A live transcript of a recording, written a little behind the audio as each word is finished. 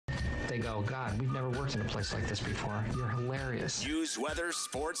they go, God, we've never worked in a place like this before. You're hilarious. News, weather,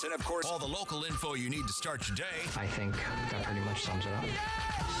 sports, and of course, all the local info you need to start your day. I think that pretty much sums it up.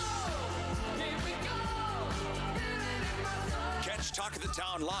 Catch Talk of the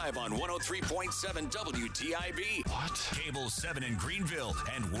Town live on 103.7 WTIB. What? Cable 7 in Greenville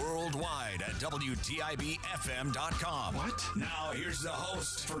and worldwide at WTIBFM.com. What? Now here's the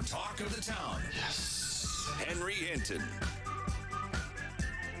host for Talk of the Town. Yes. Henry Hinton.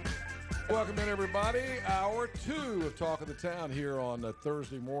 Welcome in, everybody. Hour 2 of Talk of the Town here on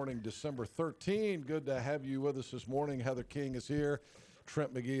Thursday morning, December 13. Good to have you with us this morning. Heather King is here.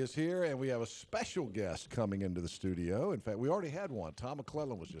 Trent McGee is here, and we have a special guest coming into the studio. In fact, we already had one. Tom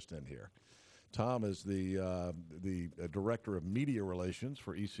McClellan was just in here. Tom is the Director of Media Relations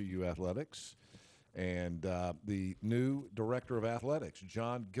for ECU Athletics, and the new Director of Athletics,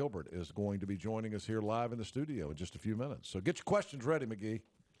 John Gilbert, is going to be joining us here live in the studio in just a few minutes. So get your questions ready, McGee.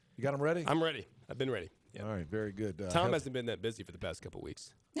 You got them ready? I'm ready. I've been ready. Yep. All right, very good. Tom hasn't been that busy for the past couple of weeks.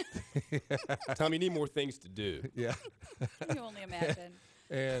 Tom, you need more things to do. Yeah. Can you only imagine?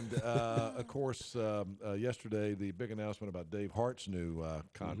 And, of course, yesterday, the big announcement about Dave Hart's new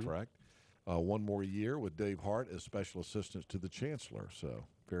contract. One more year with Dave Hart as special assistant to the chancellor. So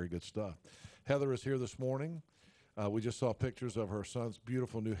very good stuff. Heather is here this morning. We just saw pictures of her son's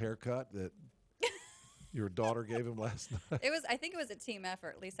beautiful new haircut that your daughter gave him last night. I think it was a team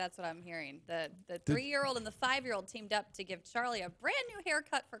effort. At least that's what I'm hearing. The 3-year-old and the 5-year-old teamed up to give Charlie a brand new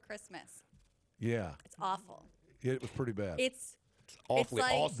haircut for Christmas. Yeah. It's awful. It was pretty bad. It's awfully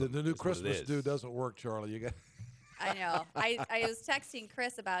like, awesome. The new Christmas do doesn't work, Charlie. You got. I know. I was texting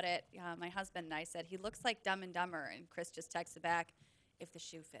Chris about it, my husband, and I said, he looks like Dumb and Dumber. And Chris just texted back, if the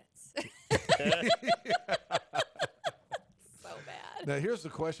shoe fits. So bad. Now, here's the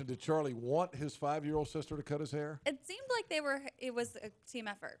question. Did Charlie want his 5-year-old sister to cut his hair? It seemed like it was a team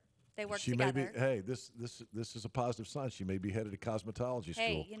effort. They worked She together. may be, hey, this is a positive sign. She may be headed to cosmetology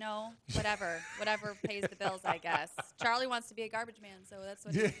school. Hey, whatever pays the bills, I guess. Charlie wants to be a garbage man, so that's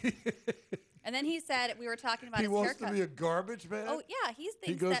what And then he said, we were talking about his haircut. He wants to be a garbage man? Oh, yeah.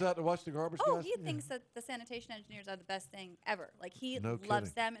 He goes out to watch the garbage guys? He thinks that the sanitation engineers are the best thing ever. Like, he No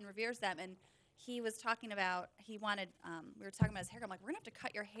loves kidding. them and reveres them. And he was talking about, we were talking about his hair. I'm like, we're going to have to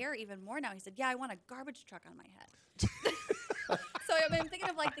cut your hair even more now. He said, yeah, I want a garbage truck on my head. So I'm thinking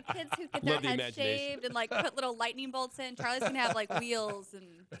of, like, the kids who get their heads shaved and, like, put little lightning bolts in. Charlie's going to have, like, wheels and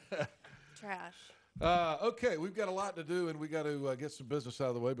trash. Okay, we've got a lot to do, and we got to get some business out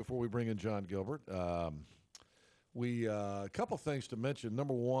of the way before we bring in John Gilbert. A couple things to mention.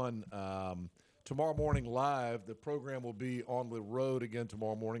 Number one, tomorrow morning live, the program will be on the road again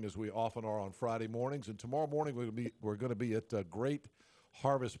tomorrow morning, as we often are on Friday mornings. And tomorrow morning we're going to be at Great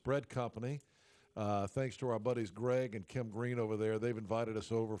Harvest Bread Company. Thanks to our buddies Greg and Kim Green over there. They've invited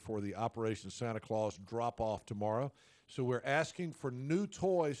us over for the Operation Santa Claus drop-off tomorrow. So we're asking for new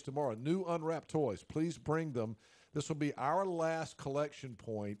toys tomorrow, new unwrapped toys. Please bring them. This will be our last collection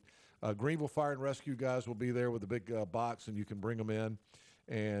point. Greenville Fire and Rescue guys will be there with a big box, and you can bring them in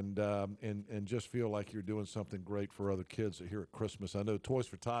and just feel like you're doing something great for other kids here at Christmas. I know Toys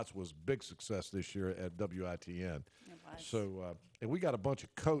for Tots was big success this year at WITN. It was. So, and we got a bunch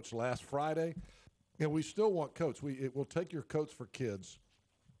of coats last Friday, and we still want coats. We'll take your coats for kids.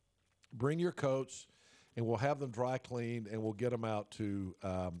 Bring your coats, and we'll have them dry cleaned, and we'll get them out to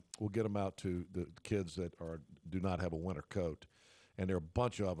the kids that do not have a winter coat. And there are a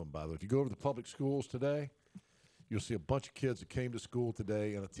bunch of them, by the way. If you go over to the public schools today, you'll see a bunch of kids that came to school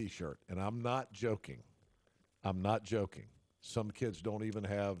today in a T-shirt. And I'm not joking. Some kids don't even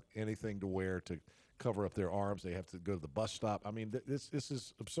have anything to wear to cover up their arms. They have to go to the bus stop. I mean, this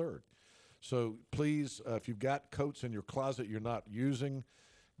is absurd. So please, if you've got coats in your closet you're not using,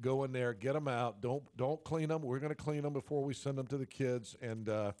 go in there, get them out. Don't clean them. We're going to clean them before we send them to the kids. And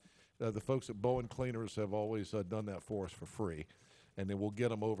the folks at Bowen Cleaners have always done that for us for free. And then we'll get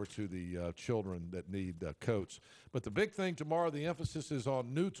them over to the children that need coats. But the big thing tomorrow, the emphasis is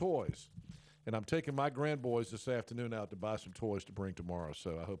on new toys. And I'm taking my grandboys this afternoon out to buy some toys to bring tomorrow.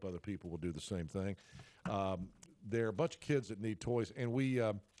 So I hope other people will do the same thing. There are a bunch of kids that need toys. And we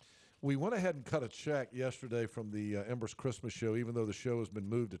went ahead and cut a check yesterday from the Embers Christmas show, even though the show has been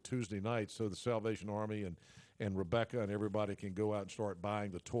moved to Tuesday night, so the Salvation Army and Rebecca and everybody can go out and start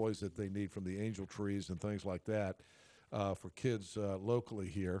buying the toys that they need from the angel trees and things like that for kids locally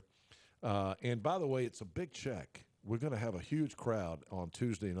here. And by the way, it's a big check. We're going to have a huge crowd on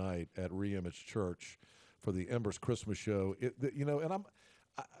Tuesday night at Reimage Church for the Embers Christmas show. And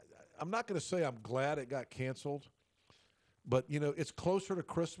I'm not going to say I'm glad it got canceled, But, it's closer to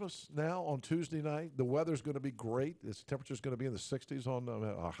Christmas now on Tuesday night. The weather's going to be great. The temperature's going to be in the 60s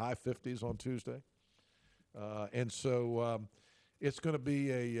high 50s on Tuesday. And so it's going to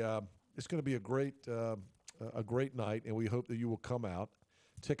be a great night, and we hope that you will come out.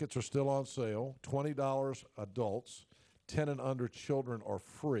 Tickets are still on sale. $20 adults, 10 and under children are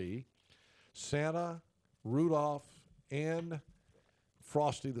free. Santa, Rudolph, and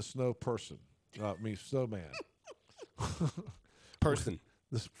Frosty the Snowman. Person.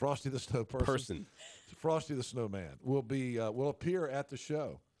 This Frosty the Snow person. Frosty the Snowman will appear at the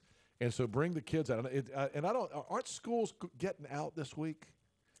show, and so bring the kids out. Aren't schools getting out this week?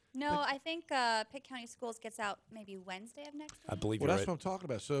 No, I think Pitt County Schools gets out maybe Wednesday of next week. I believe Well, you're that's right. what I'm talking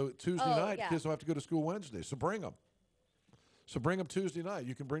about. So Tuesday night, yeah. kids don't have to go to school Wednesday. So bring them. Tuesday night.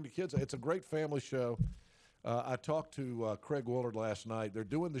 You can bring the kids. It's a great family show. I talked to Craig Willard last night. They're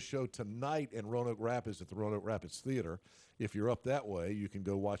doing the show tonight in Roanoke Rapids at the Roanoke Rapids Theater. If you're up that way, you can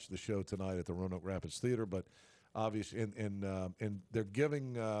go watch the show tonight at the Roanoke Rapids Theater. But obviously, and they're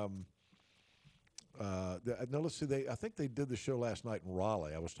giving. Let's see. I think they did the show last night in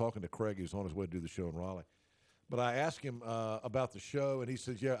Raleigh. I was talking to Craig. He was on his way to do the show in Raleigh. But I asked him about the show, and he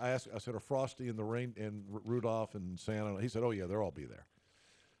said, "Yeah." I said, "Are Frosty and the Rain and Rudolph and Santa?" He said, "Oh yeah, they'll all be there."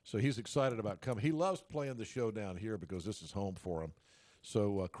 So he's excited about coming. He loves playing the show down here because this is home for him.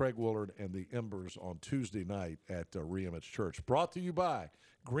 So Craig Willard and the Embers on Tuesday night at Reimage Church. Brought to you by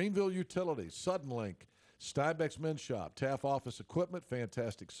Greenville Utilities, Suddenlink, Steinbeck's Men's Shop, Taft Office Equipment,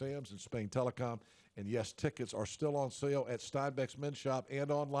 Fantastic Sam's, and Spain Telecom. And yes, tickets are still on sale at Steinbeck's Men's Shop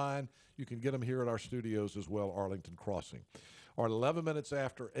and online. You can get them here at our studios as well, Arlington Crossing. All right, 11 minutes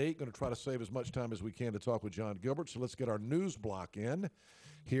after 8, going to try to save as much time as we can to talk with John Gilbert. So let's get our news block in.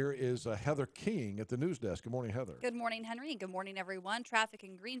 Here is Heather King at the news desk. Good morning, Heather. Good morning, Henry. Good morning, everyone. Traffic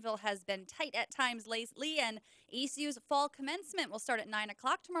in Greenville has been tight at times lately, and ECU's fall commencement will start at 9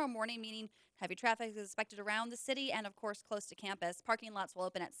 o'clock tomorrow morning, meaning heavy traffic is expected around the city and, of course, close to campus. Parking lots will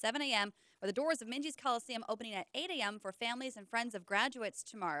open at 7 a.m., with the doors of Minges Coliseum opening at 8 a.m. for families and friends of graduates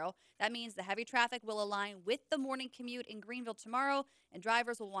tomorrow. That means the heavy traffic will align with the morning commute in Greenville tomorrow, and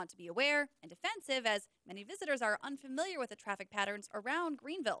drivers will want to be aware and defensive as many visitors are unfamiliar with the traffic patterns around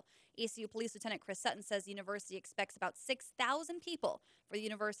Greenville. ECU Police Lieutenant Chris Sutton says the university expects about 6,000 people for the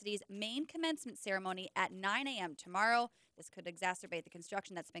university's main commencement ceremony at 9 a.m. tomorrow. This could exacerbate the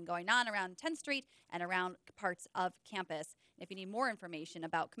construction that's been going on around 10th Street and around parts of campus. If you need more information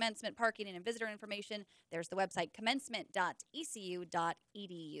about commencement, parking, and visitor information, there's the website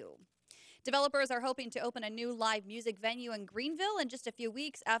commencement.ecu.edu. Developers are hoping to open a new live music venue in Greenville in just a few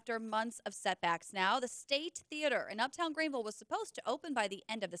weeks after months of setbacks now. The State Theater in Uptown Greenville was supposed to open by the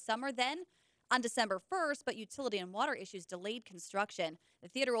end of the summer, then on December 1st, but utility and water issues delayed construction. The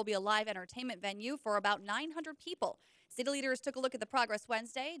theater will be a live entertainment venue for about 900 people. City leaders took a look at the progress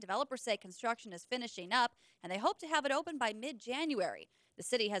Wednesday. Developers say construction is finishing up, and they hope to have it open by mid-January. The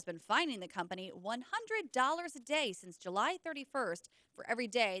city has been fining the company $100 a day since July 31st for every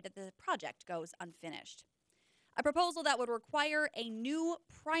day that the project goes unfinished. A proposal that would require a new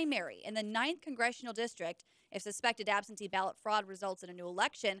primary in the 9th Congressional District if suspected absentee ballot fraud results in a new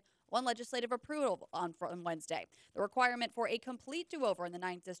election won legislative approval on Wednesday. The requirement for a complete do-over in the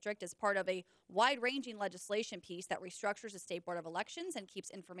 9th District is part of a wide-ranging legislation piece that restructures the State Board of Elections and keeps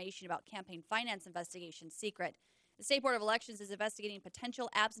information about campaign finance investigations secret. The State Board of Elections is investigating potential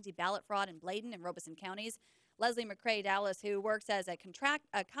absentee ballot fraud in Bladen and Robeson counties. Leslie McCrae Dallas, who works as a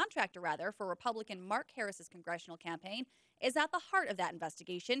contractor for Republican Mark Harris's congressional campaign, is at the heart of that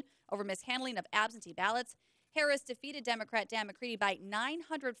investigation over mishandling of absentee ballots. Harris defeated Democrat Dan McCready by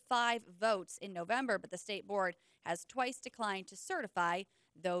 905 votes in November, but the state board has twice declined to certify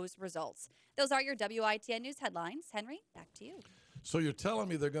those results. Those are your WITN News headlines. Henry, back to you. So you're telling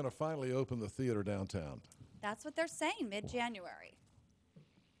me they're going to finally open the theater downtown? That's what they're saying, mid-January.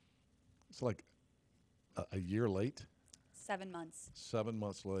 It's like a year late? 7 months. 7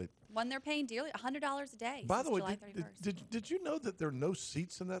 months late. One they're paying dearly, $100 a day. By the way, July 31st. did you know that there are no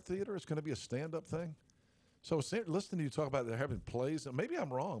seats in that theater? It's going to be a stand-up thing? So I was listening to you talk about they're having plays. And maybe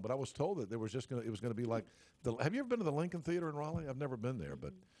I'm wrong, but I was told that it was going to be like have you ever been to the Lincoln Theater in Raleigh? I've never been there,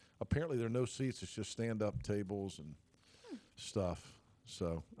 but apparently there are no seats. It's just stand-up tables and stuff.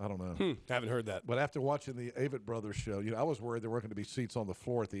 So I don't know. Haven't heard that. But after watching the Avett Brothers show, I was worried there weren't going to be seats on the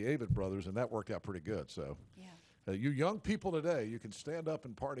floor at the Avett Brothers, and that worked out pretty good. So Yeah. You young people today, you can stand up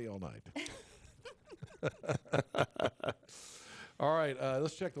and party all night. All right,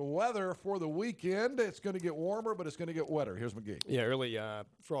 let's check the weather for the weekend. It's going to get warmer, but it's going to get wetter. Here's McGee. Yeah, early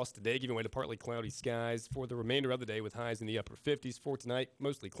frost today, giving way to partly cloudy skies for the remainder of the day with highs in the upper 50s. For tonight,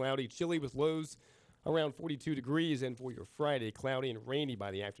 mostly cloudy, chilly with lows around 42 degrees. And for your Friday, cloudy and rainy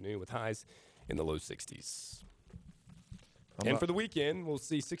by the afternoon with highs in the low 60s. For the weekend, we'll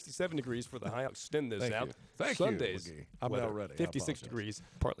see 67 degrees for the high. I'll extend this out. Thank you, Sundays, McGee. I'm now ready. 56 degrees,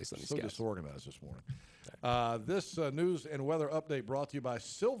 partly sunny So skies. disorganized this morning. This news and weather update brought to you by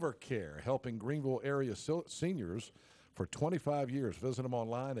Silver Care, helping Greenville area seniors for 25 years. Visit them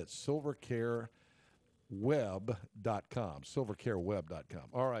online at silvercareweb.com. Silvercareweb.com.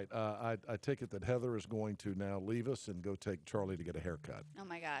 All right. I take it that Heather is going to now leave us and go take Charlie to get a haircut. Oh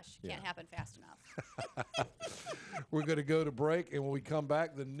my gosh, can't happen fast enough. We're going to go to break, and when we come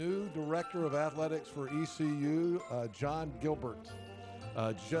back, the new director of athletics for ECU, John Gilbert,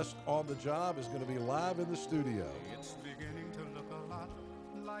 just on the job, is going to be live in the studio. It's beginning to look a lot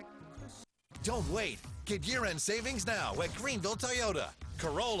like Christmas. Don't wait. Get year-end savings now at Greenville Toyota.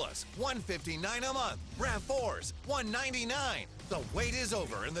 Corollas, $159 a month. RAV4s, $199. The wait is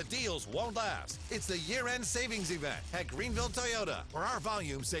over and the deals won't last. It's the year-end savings event at Greenville Toyota, where our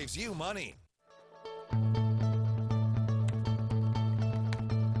volume saves you money.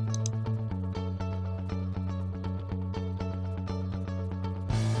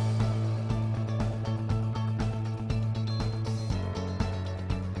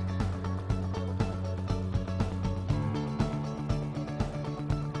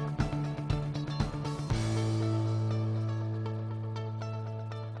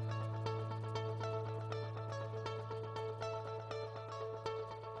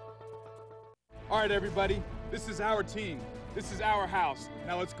 All right, everybody, this is our team. This is our house.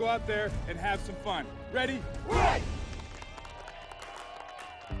 Now let's go out there and have some fun. Ready? Right!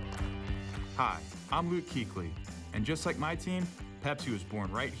 Hi, I'm Luke Kuechly, and just like my team, Pepsi was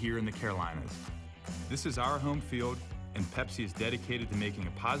born right here in the Carolinas. This is our home field, and Pepsi is dedicated to making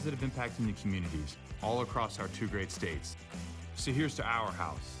a positive impact in the communities all across our two great states. So here's to our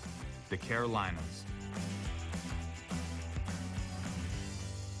house, the Carolinas.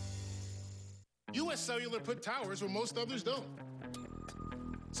 U.S. Cellular put towers where most others don't.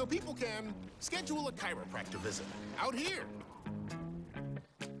 So people can schedule a chiropractor visit out here.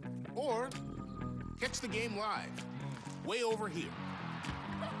 Or catch the game live, way over here.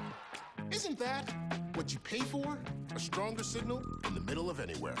 Isn't that what you pay for? A stronger signal in the middle of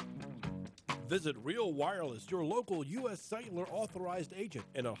anywhere. Visit Real Wireless, your local U.S. Cellular authorized agent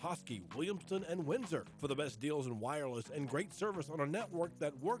in Ahoskie, Williamston, and Windsor for the best deals in wireless and great service on a network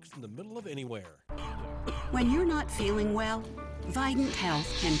that works in the middle of anywhere. When you're not feeling well, Vidant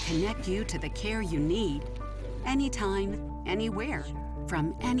Health can connect you to the care you need anytime, anywhere,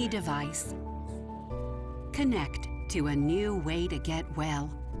 from any device. Connect to a new way to get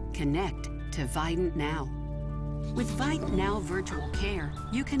well. Connect to Vidant Now. With Vidant Now Virtual Care,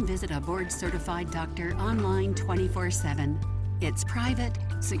 you can visit a board-certified doctor online 24/7. It's private,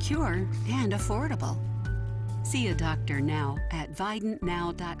 secure, and affordable. See a doctor now at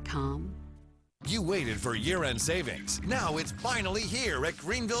vidantnow.com. You waited for year-end savings. Now it's finally here at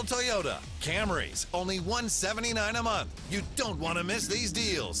Greenville Toyota. Camrys, only $179 a month. You don't want to miss these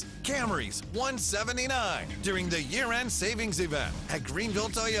deals. Camrys, $179 during the year-end savings event at Greenville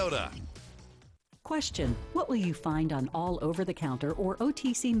Toyota. Question: what will you find on all over-the-counter or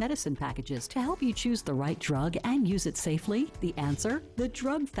OTC medicine packages to help you choose the right drug and use it safely? The answer: the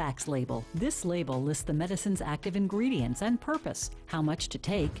Drug Facts label. This label lists the medicine's active ingredients and purpose, how much to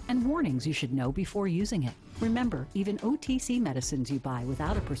take, and warnings you should know before using it. Remember, even OTC medicines you buy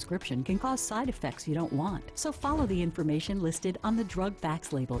without a prescription can cause side effects you don't want. So follow the information listed on the Drug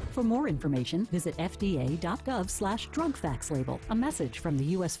Facts label. For more information, visit fda.gov/Drug Facts label. A message from the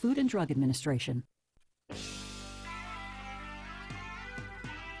U.S. Food and Drug Administration.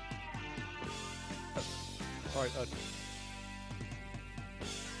 All right.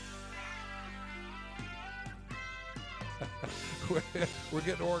 We're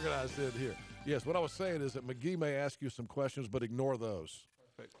getting organized in here. Yes, what I was saying is that McGee may ask you some questions, but ignore those.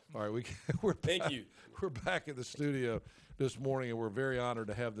 Perfect. All right, Thank you. We're back in the studio this morning, and we're very honored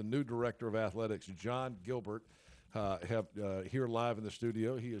to have the new director of athletics, John Gilbert, here live in the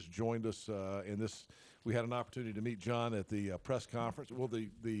studio. He has joined us in this. We had an opportunity to meet John at the press conference. Well,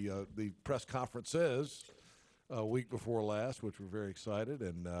 the press conferences a week before last, which we're very excited,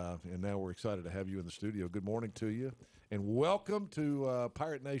 and now we're excited to have you in the studio. Good morning to you, and welcome to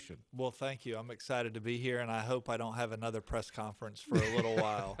Pirate Nation. Well, thank you. I'm excited to be here, and I hope I don't have another press conference for a little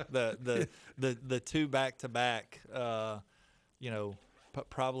while. The two back-to-back,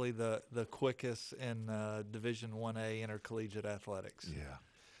 probably the quickest in Division 1A intercollegiate athletics. Yeah.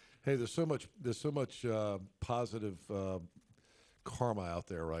 Hey, there's so much positive karma out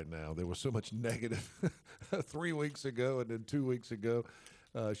there right now. There was so much negative 3 weeks ago and then 2 weeks ago.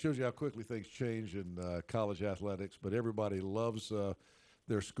 Shows you how quickly things change in college athletics. But everybody loves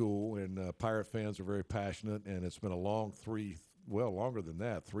their school, and Pirate fans are very passionate. And it's been a long longer than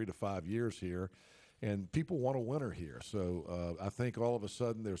that, 3 to 5 years here. And people want a winner here. So I think all of a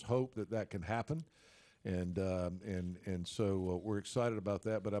sudden there's hope that can happen. And so we're excited about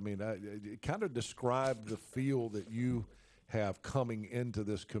that. But, I mean, kind of describe the feel that you have coming into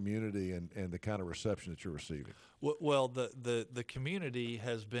this community and the kind of reception that you're receiving. Well, the community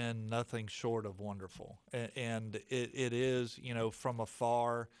has been nothing short of wonderful. And it is, from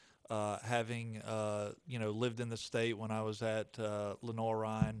afar, having, lived in the state when I was at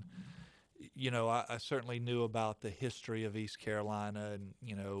Lenoir-Rhyne, I certainly knew about the history of East Carolina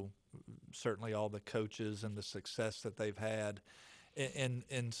and, certainly all the coaches and the success that they've had.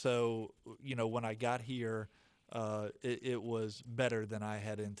 And so, when I got here, it was better than I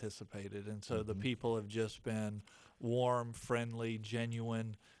had anticipated. And so the people have just been warm, friendly,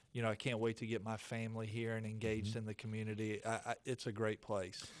 genuine. I can't wait to get my family here and engaged in the community. It's a great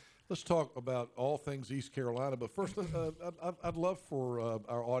place. Let's talk about all things East Carolina. But first, I'd love for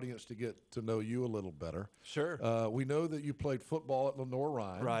our audience to get to know you a little better. Sure. We know that you played football at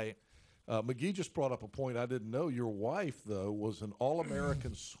Lenoir-Rhyne. Right. McGee just brought up a point I didn't know. Your wife, though, was an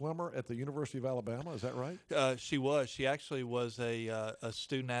All-American swimmer at the University of Alabama. Is that right? She was. She actually was a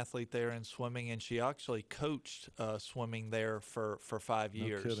student athlete there in swimming, and she actually coached swimming there for 5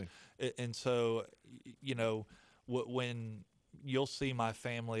 years. No kidding. And so, when you'll see my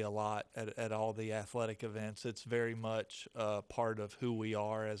family a lot at all the athletic events, it's very much part of who we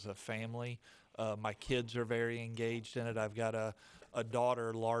are as a family. My kids are very engaged in it. I've got a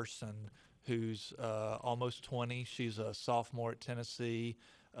daughter, Larson, who's almost 20. She's a sophomore at Tennessee,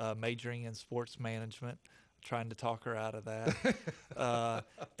 majoring in sports management, trying to talk her out of that.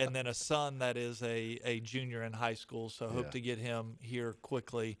 And then a son that is a junior in high school, so hope to get him here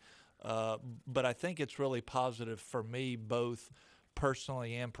quickly. But I think it's really positive for me, both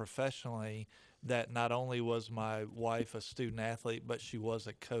personally and professionally, that not only was my wife a student athlete, but she was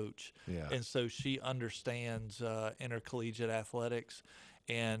a coach. Yeah. And so she understands intercollegiate athletics.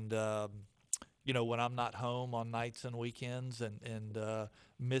 And, when I'm not home on nights and weekends and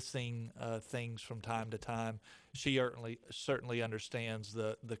missing things from time to time, she certainly understands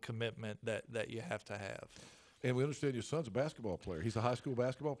the commitment that you have to have. And we understand your son's a basketball player. He's a high school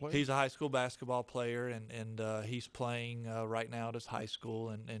basketball player? He's a high school basketball player, and he's playing right now at his high school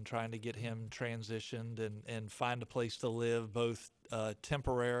and trying to get him transitioned and find a place to live both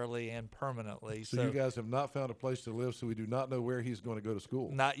temporarily and permanently. So you guys have not found a place to live, so we do not know where he's going to go to school.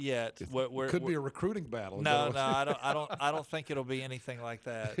 Not yet. Could be a recruiting battle. No, I don't think it'll be anything like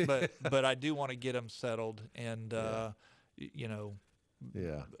that. But I do want to get him settled, and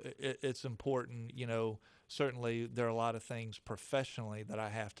it's important. Certainly there are a lot of things professionally that I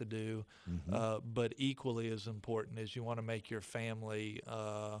have to do, but equally as important is you want to make your family,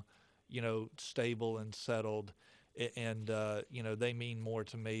 stable and settled, and they mean more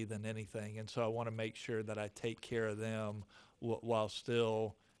to me than anything, and so I want to make sure that I take care of them while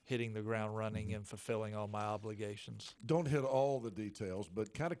still hitting the ground running and fulfilling all my obligations. Don't hit all the details,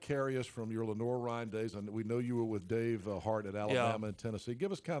 but kind of carry us from your Lenoir-Rhyne days. And we know you were with Dave Hart at Alabama and Tennessee.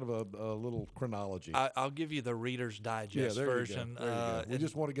 Give us kind of a little chronology. I'll give you the Reader's Digest version. There you go. We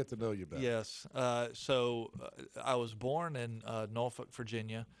just want to get to know you better. Yes. So I was born in Norfolk,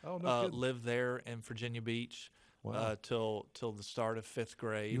 Virginia. Oh, no kidding. Lived there in Virginia Beach. Wow. Till the start of 5th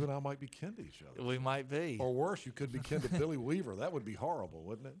grade. You and I might be kin to each other. We might be. Or worse, you could be kin to Billy Weaver. That would be horrible,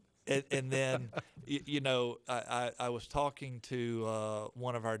 wouldn't it? And then, I was talking to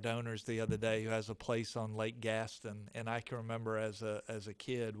one of our donors the other day who has a place on Lake Gaston, and I can remember as a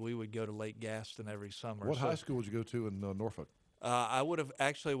kid we would go to Lake Gaston every summer. What high school would you go to in Norfolk? I would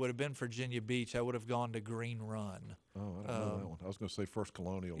have been Virginia Beach. I would have gone to Green Run. Oh, I don't know that one. I was going to say First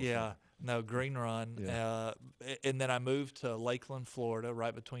Colonial. Yeah, no, Green Run. Yeah. And then I moved to Lakeland, Florida,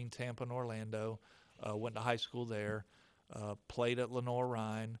 right between Tampa and Orlando. Went to high school there. Played at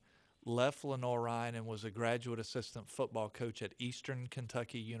Lenoir-Rhyne. Left Lenoir-Rhyne and was a graduate assistant football coach at Eastern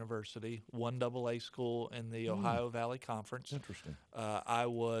Kentucky University, 1AA school in the Ohio Valley Conference. Interesting. I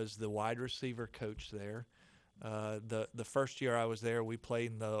was the wide receiver coach there. The first year I was there, we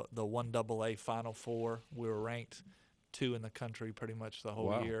played in the 1AA Final Four. We were ranked 2 in the country pretty much the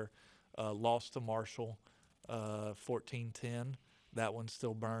whole year. Lost to Marshall 14-10. That one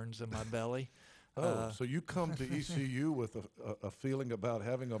still burns in my belly. So you come to ECU with a feeling about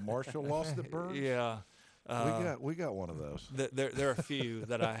having a Marshall loss that burns? Yeah. We got one of those. There are a few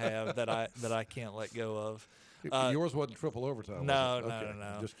that I have that I can't let go of. Yours wasn't triple overtime. No, was it?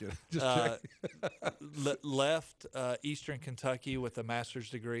 no. Just kidding. Just left Eastern Kentucky with a master's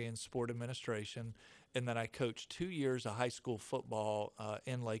degree in sport administration, and then I coached 2 years of high school football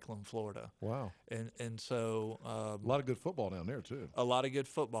in Lakeland, Florida. Wow. And so a lot of good football down there too. A lot of good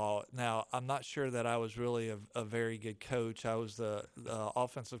football. Now, I'm not sure that I was really a very good coach. I was the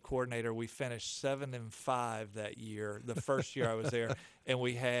offensive coordinator. We finished 7-5 that year, the first year I was there, and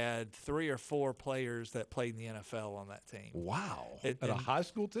we had 3 or 4 players that played in the NFL on that team. Wow. At a high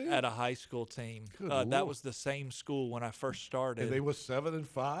school team? At a high school team. That was the same school when I first started. And they was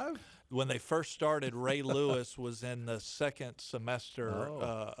 7-5? When they first started, Ray Lewis was in the second semester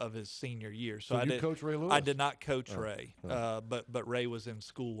of his senior year. So you coach Ray Lewis? I did not coach Ray, but Ray was in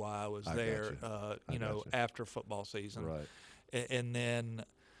school while I was there. After football season. Right. And then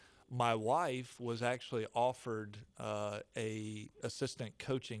my wife was actually offered a assistant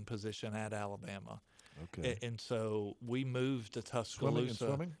coaching position at Alabama. Okay. And so we moved to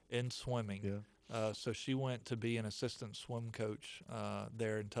Tuscaloosa in swimming. Yeah. So she went to be an assistant swim coach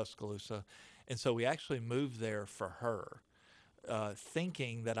there in Tuscaloosa. And so we actually moved there for her,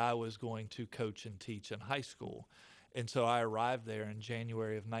 thinking that I was going to coach and teach in high school. And so I arrived there in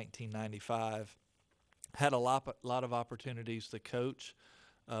January of 1995, had a lot of opportunities to coach,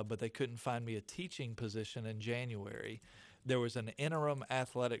 but they couldn't find me a teaching position in January. There was an interim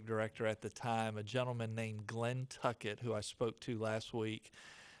athletic director at the time, a gentleman named Glenn Tuckett, who I spoke to last week,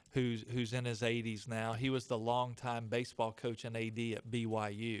 who's in his 80s now. He was the longtime baseball coach and AD at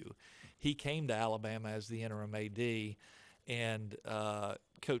BYU. He came to Alabama as the interim AD, and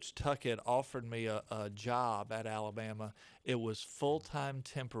Coach Tuckett offered me a job at Alabama. It was full-time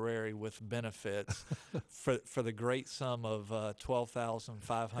temporary with benefits for the great sum of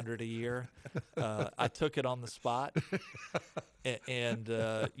 $12,500 a year. I took it on the spot. And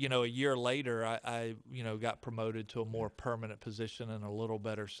a year later, I got promoted to a more permanent position and a little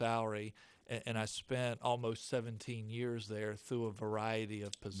better salary. And I spent almost 17 years there through a variety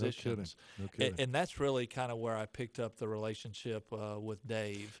of positions. No kidding. And that's really kind of where I picked up the relationship with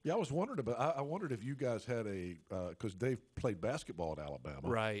Dave. Yeah, I was wondering I wondered if you guys had because Dave played basketball at Alabama.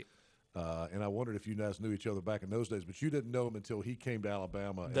 Right. And I wondered if you guys knew each other back in those days, but you didn't know him until he came to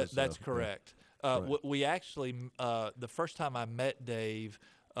Alabama. That's correct. We actually, the first time I met Dave,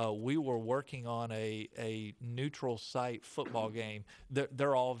 we were working on a neutral site football game.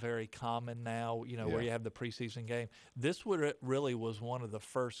 They're all very common now, where you have the preseason game. This really was one of the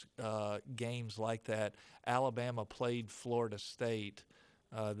first games like that. Alabama played Florida State.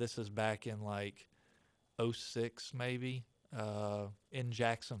 This is back in like 06 maybe, in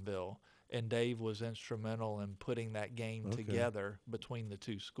Jacksonville. And Dave was instrumental in putting that game together between the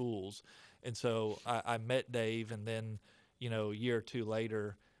two schools. And so I met Dave, and then, a year or two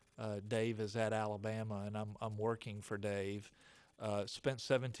later, Dave is at Alabama, and I'm working for Dave. Spent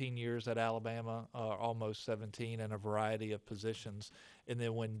 17 years at Alabama, almost 17, in a variety of positions. And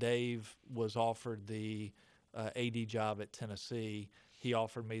then when Dave was offered the AD job at Tennessee, he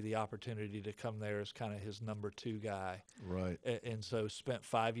offered me the opportunity to come there as kind of his number 2 guy. Right. And so spent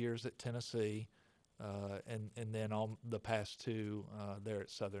 5 years at Tennessee, and then on the past 2 there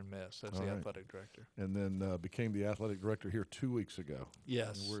at Southern Miss as the athletic director. And then became the athletic director here 2 weeks ago.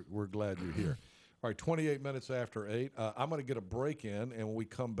 Yes. And we're glad you're here. All right, 28 minutes after 8. I'm going to get a break in, and when we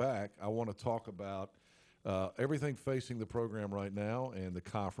come back, I want to talk about everything facing the program right now and the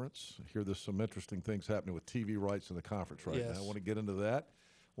conference. I hear there's some interesting things happening with TV rights in the conference right now. I want to get into that.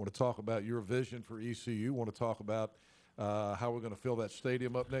 I want to talk about your vision for ECU. I want to talk about how we're going to fill that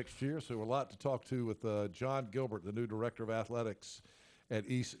stadium up next year. So a lot to talk to with John Gilbert, the new director of athletics at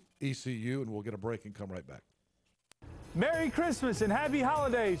ECU, and we'll get a break and come right back. Merry Christmas and happy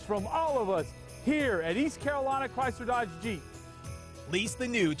holidays from all of us here at East Carolina Chrysler Dodge Jeep. Lease the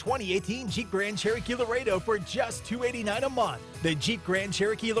new 2018 Jeep Grand Cherokee Laredo for just $289 a month. The Jeep Grand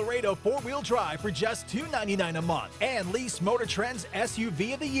Cherokee Laredo 4-wheel drive for just $299 a month. And lease Motor Trend's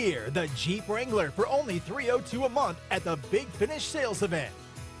SUV of the year, the Jeep Wrangler, for only $302 a month at the Big Finish sales event.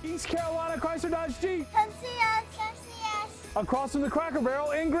 East Carolina Chrysler Dodge Jeep. Come see us, come see us. Across from the Cracker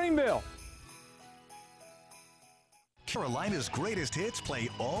Barrel in Greenville. Carolina's greatest hits play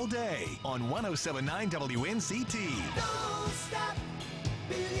all day on 107.9 WNCT. Don't stop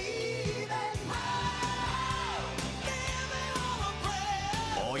believing.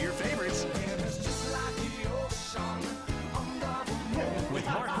 All your favorites. With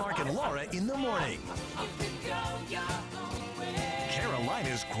Mark, and Laura in the morning.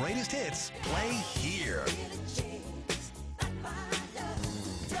 Carolina's greatest hits play here.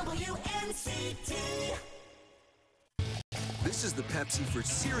 WNCT. This is the Pepsi for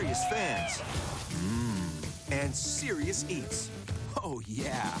serious fans. and serious eats. Oh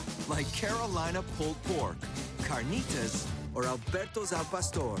yeah, like Carolina pulled pork, carnitas, or Alberto's al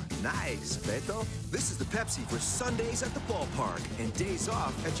pastor. Nice, Beto. This is the Pepsi for Sundays at the ballpark and days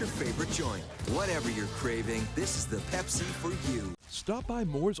off at your favorite joint. Whatever you're craving, this is the Pepsi for you. Stop by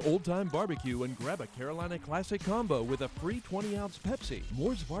Moore's Old Time Barbecue and grab a Carolina Classic combo with a free 20-ounce Pepsi.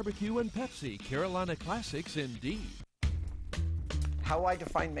 Moore's Barbecue and Pepsi, Carolina Classics indeed. How I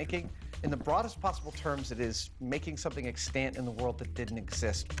define making? In the broadest possible terms, it is making something extant in the world that didn't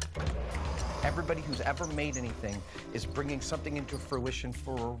exist. Everybody who's ever made anything is bringing something into fruition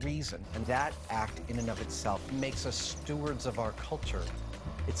for a reason, and that act in and of itself makes us stewards of our culture.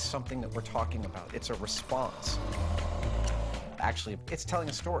 It's something that we're talking about. It's a response. Actually, it's telling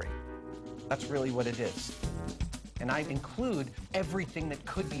a story. That's really what it is. And I include everything that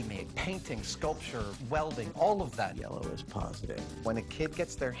could be made: painting, sculpture, welding, all of that. Yellow is positive. When a kid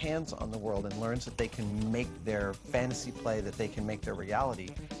gets their hands on the world and learns that they can make their fantasy play, that they can make their reality,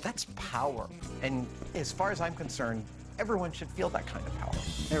 that's power. And as far as I'm concerned, everyone should feel that kind of power.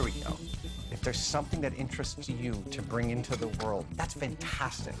 There we go. If there's something that interests you to bring into the world, that's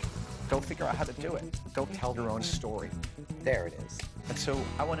fantastic. Go figure out how to do it. Go tell your own story. There it is. And so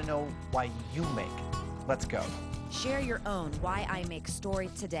I want to know why you make. Let's go. Share your own Why I Make story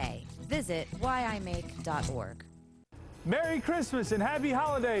today. Visit whyimake.org. Merry Christmas and Happy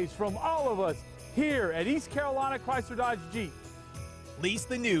Holidays from all of us here at East Carolina Chrysler Dodge Jeep. Lease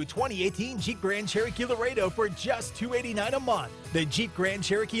the new 2018 Jeep Grand Cherokee Laredo for just $289 a month. The Jeep Grand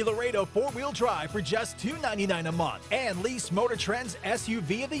Cherokee Laredo 4-wheel drive for just $299 a month. And lease Motor Trend's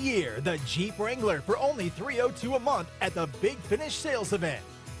SUV of the year, the Jeep Wrangler, for only $302 a month at the Big Finish sales event.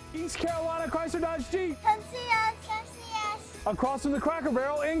 East Carolina Chrysler Dodge Jeep. Come see us, come see us. Across from the Cracker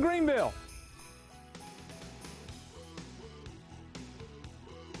Barrel in Greenville.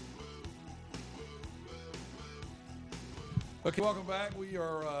 Okay, welcome back. We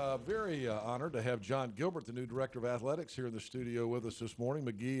are very honored to have John Gilbert, the new Director of Athletics, here in the studio with us this morning.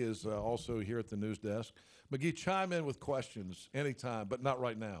 McGee is also here at the news desk. McGee, chime in with questions anytime, but not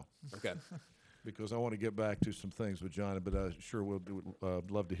right now. Okay. Because I want to get back to some things with John, but sure we'll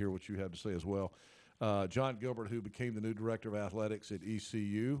love to hear what you have to say as well. John Gilbert, who became the new Director of Athletics at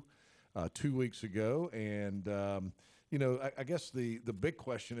ECU 2 weeks ago. And, you know, I guess the big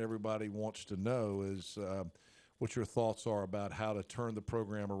question everybody wants to know is what your thoughts are about how to turn the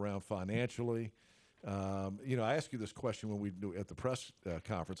program around financially. You know, I asked you this question when we do at the press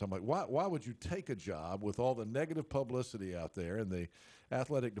conference. I'm like, why would you take a job with all the negative publicity out there? And the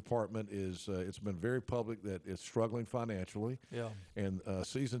athletic department is it's been very public that it's struggling financially. Yeah. And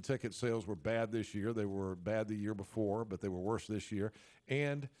season ticket sales were bad this year. They were bad the year before, but they were worse this year.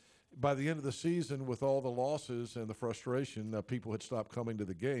 And by the end of the season, with all the losses and the frustration, people had stopped coming to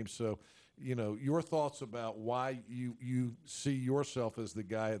the game. So, you know, your thoughts about why you see yourself as the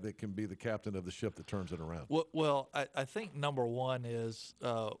guy that can be the captain of the ship that turns it around. Well, I think number one is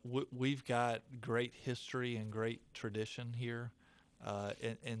we've got great history and great tradition here.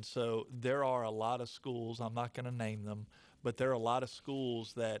 And so there are a lot of schools, I'm not going to name them, but there are a lot of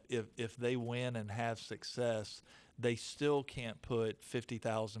schools that if they win and have success, they still can't put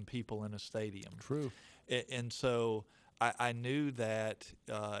 50,000 people in a stadium. True. And so I knew that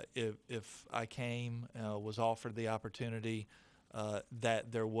if I came, was offered the opportunity,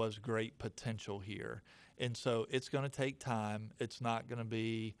 that there was great potential here. And so it's going to take time. It's not going to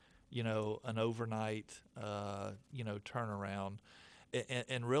be, you know, an overnight, you know, turnaround.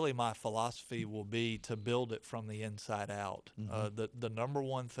 And really my philosophy will be to build it from the inside out. Mm-hmm. The number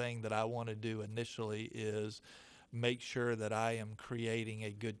one thing that I want to do initially is make sure that I am creating a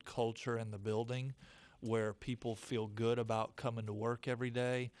good culture in the building where people feel good about coming to work every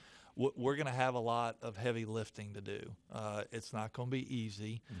day. We're going to have a lot of heavy lifting to do. It's not going to be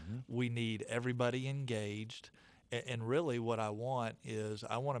easy. Mm-hmm. We need everybody engaged. And really what I want is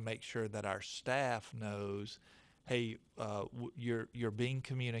I want to make sure that our staff knows, hey, you're being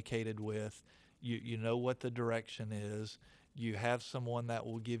communicated with. You know what the direction is. You have someone that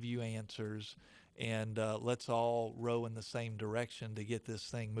will give you answers. And let's all row in the same direction to get this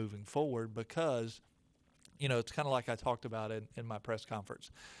thing moving forward because, you know, it's kind of like I talked about in my press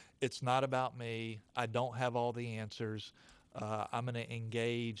conference. It's not about me. I don't have all the answers. I'm going to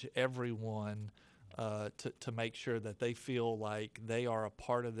engage everyone to make sure that they feel like they are a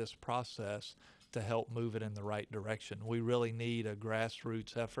part of this process to help move it in the right direction. We really need a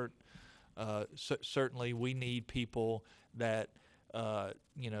grassroots effort. Certainly we need people that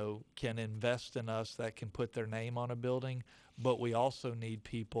you know, can invest in us, that can put their name on a building, but we also need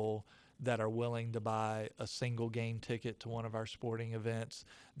people that are willing to buy a single game ticket to one of our sporting events.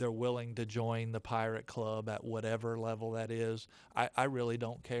 They're willing to join the Pirate Club at whatever level that is. I really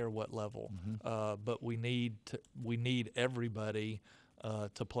don't care what level, but we need everybody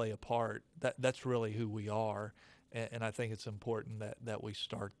to play a part. That's really who we are, and I think it's important that we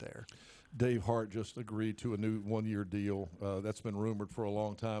start there. Dave Hart just agreed to a new one-year deal. That's been rumored for a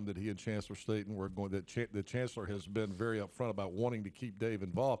long time that he and Chancellor Staten were going. The Chancellor has been very upfront about wanting to keep Dave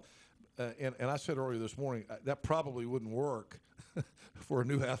involved. And I said earlier this morning that probably wouldn't work for a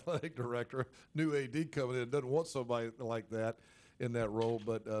new athletic director, new AD coming in. Doesn't want somebody like that in that role.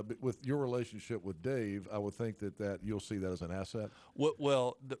 But with your relationship with Dave, I would think that you'll see that as an asset.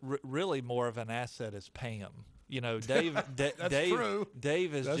 Well, really more of an asset is Pam. You know, Dave. True.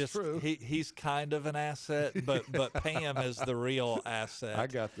 Dave is That's just true. He's kind of an asset, but Pam is the real asset. I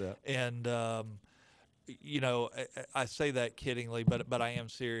got that. And you know, I say that kiddingly, but I am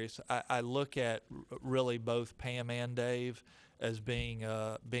serious. I look at really both Pam and Dave as being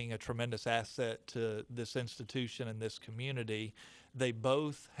a tremendous asset to this institution and this community. They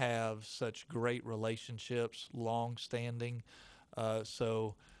both have such great relationships, long-standing.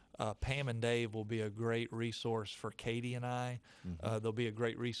 So Pam and Dave will be a great resource for Katie and I. They'll be a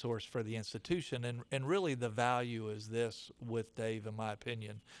great resource for the institution. And really the value is this with Dave, in my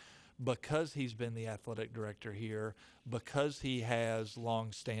opinion. Because he's been the athletic director here, because he has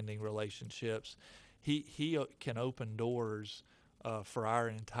long-standing relationships, he can open doors for our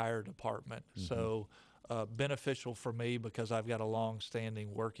entire department. So beneficial for me because I've got a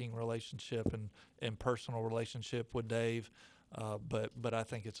long-standing working relationship and personal relationship with Dave. But I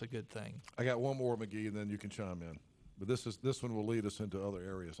think it's a good thing. I got one more, McGee, and then you can chime in. But this one will lead us into other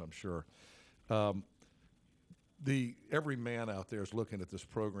areas, I'm sure. Every man out there is looking at this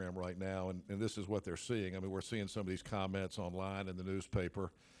program right now, and this is what they're seeing. I mean, we're seeing some of these comments online in the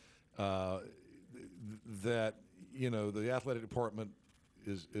newspaper that, you know, the athletic department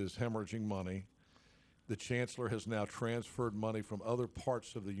is hemorrhaging money. The chancellor has now transferred money from other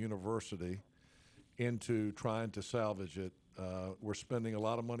parts of the university into trying to salvage it. We're spending a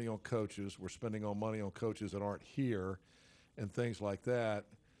lot of money on coaches. We're spending money on coaches that aren't here and things like that.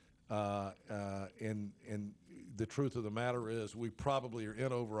 And the truth of the matter is we probably are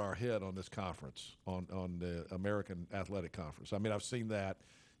in over our head on this conference, on the American Athletic Conference. I mean, I've seen that.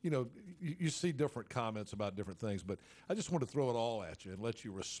 You know, you see different comments about different things, but I just want to throw it all at you and let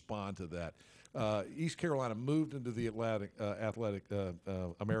you respond to that. East Carolina moved into the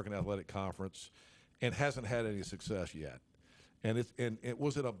American Athletic Conference and hasn't had any success yet. And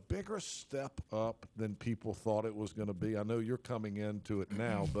was it a bigger step up than people thought it was going to be? I know you're coming into it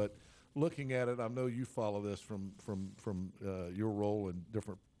now, but looking at it, I know you follow this from your role in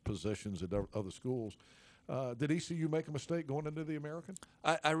different positions at other schools. Did ECU make a mistake going into the American?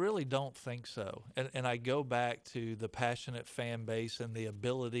 I really don't think so. And I go back to the passionate fan base and the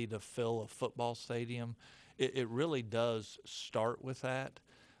ability to fill a football stadium. It really does start with that.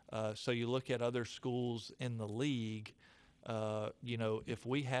 So you look at other schools in the league, you know, if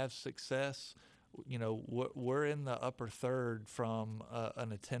we have success, you know, we're in the upper third from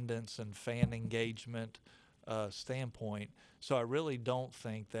an attendance and fan engagement standpoint. So I really don't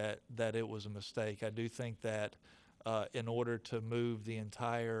think that it was a mistake. I do think that in order to move the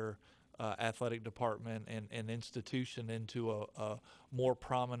entire athletic department and institution into a more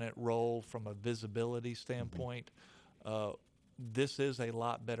prominent role from a visibility standpoint, this is a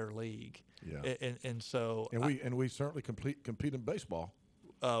lot better league. Yeah. And so we certainly compete in baseball.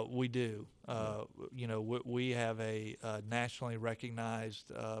 We do. You know, we have a nationally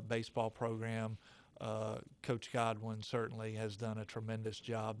recognized baseball program. Coach Godwin certainly has done a tremendous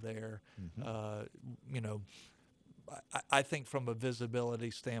job there. You know, I think from a visibility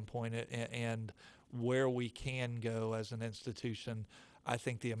standpoint and where we can go as an institution, I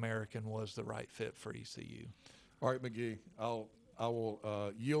think the American was the right fit for ECU. All right, McGee, I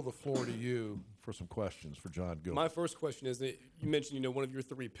will yield the floor to you for some questions for John Gilbert. My first question is that you mentioned, you know, one of your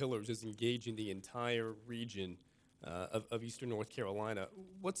three pillars is engaging the entire region of Eastern North Carolina.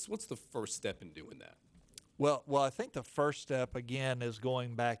 What's the first step in doing that? Well, I think the first step, again, is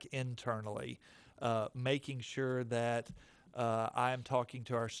going back internally, making sure that I'm talking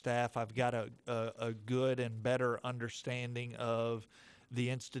to our staff. I've got a good and better understanding of the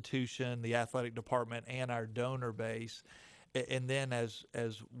institution, the athletic department, and our donor base. And then as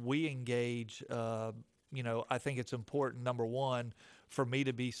we engage, you know, I think it's important, number one, for me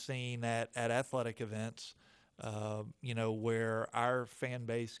to be seen at athletic events, you know, where our fan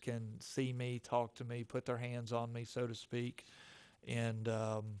base can see me, talk to me, put their hands on me, so to speak. And,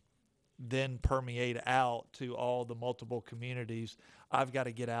 then permeate out to all the multiple communities. I've got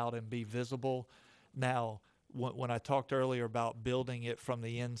to get out and be visible. Now, when I talked earlier about building it from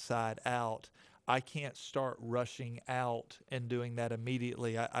the inside out, I can't start rushing out and doing that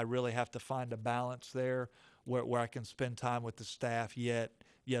immediately. I really have to find a balance there where I can spend time with the staff yet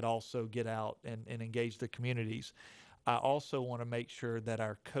also get out and engage the communities. I also want to make sure that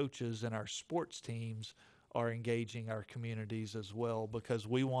our coaches and our sports teams are engaging our communities as well, because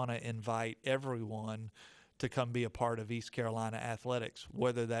we want to invite everyone to come be a part of East Carolina athletics,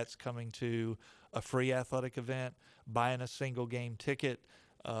 whether that's coming to a free athletic event, buying a single game ticket,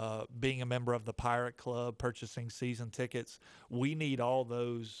 being a member of the Pirate Club, purchasing season tickets. We need all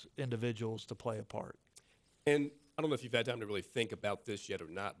those individuals to play a part. And I don't know if you've had time to really think about this yet or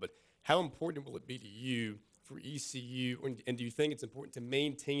not, but how important will it be to you for ECU, and do you think it's important to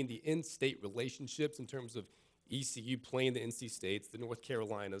maintain the in-state relationships in terms of ECU playing the NC States, the North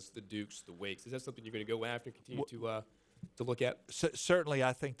Carolinas, the Dukes, the Wakes? Is that something you're going to go after and continue to look at? Certainly,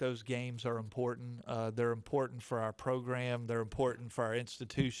 I think those games are important. They're important for our program. They're important for our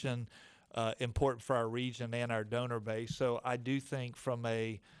institution, important for our region and our donor base. So I do think from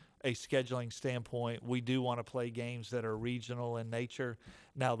a scheduling standpoint, we do want to play games that are regional in nature.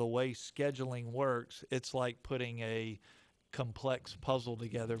 Now, the way scheduling works, it's like putting a complex puzzle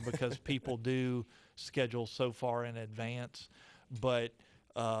together because people do schedule so far in advance. But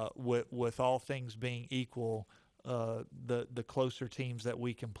with all things being equal, the closer teams that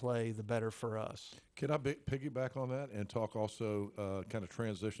we can play, the better for us. Can I piggyback on that and talk also, kind of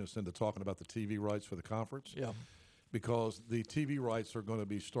transition us into talking about the TV rights for the conference? Yeah. Because the TV rights are going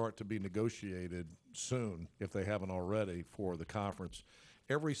to start to be negotiated soon, if they haven't already, for the conference.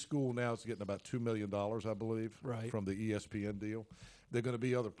 Every school now is getting about $2 million, I believe, right, from the ESPN deal. There are going to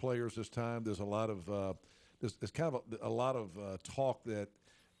be other players this time. There's a lot of there's kind of a lot of talk that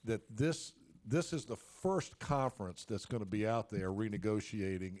this is the first conference that's going to be out there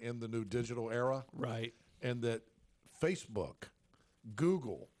renegotiating in the new digital era, right? And that Facebook,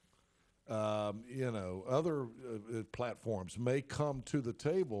 Google, other platforms may come to the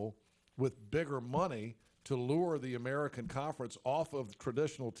table with bigger money to lure the American Conference off of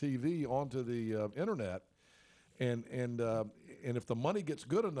traditional TV onto the internet, and if the money gets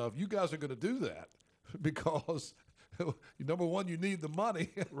good enough, you guys are going to do that because number one, you need the money,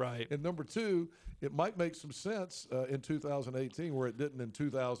 right? And number two, it might make some sense in 2018 where it didn't in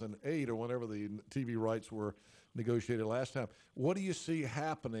 2008 or whenever the TV rights were negotiated last time. What do you see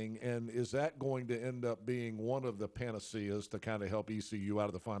happening, and is that going to end up being one of the panaceas to kind of help ECU out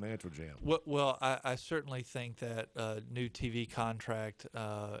of the financial jam? Well, I certainly think that new TV contract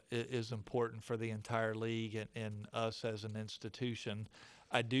is important for the entire league and us as an institution.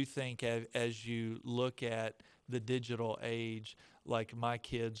 I do think as you look at the digital age, like my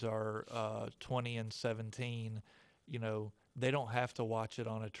kids are 20 and 17, they don't have to watch it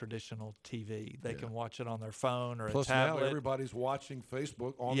on a traditional TV. They can watch it on their phone or Plus a tablet. Now everybody's watching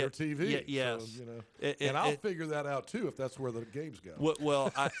Facebook on their TV. Yes. So, and I'll figure that out, too, if that's where the games go.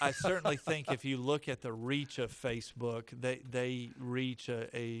 Well, I certainly think if you look at the reach of Facebook, they reach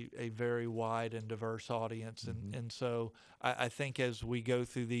a very wide and diverse audience. And so I think as we go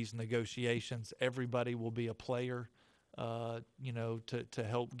through these negotiations, everybody will be a player, to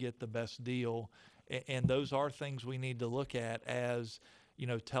help get the best deal. And those are things we need to look at as,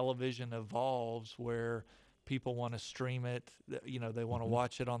 television evolves, where people want to stream it, they want to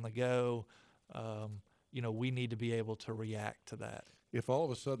watch it on the go. We need to be able to react to that. If all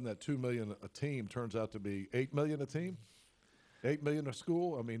of a sudden that $2 million a team turns out to be $8 million a team, $8 million a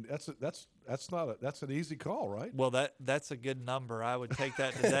school, I mean, that's an easy call, right? Well, that's a good number. I would take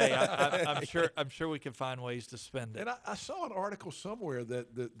that today. I'm sure we can find ways to spend it. And I saw an article somewhere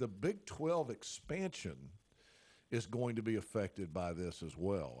that the Big 12 expansion is going to be affected by this as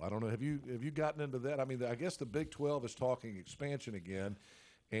well. I don't know. Have you gotten into that? I mean, I guess the Big 12 is talking expansion again,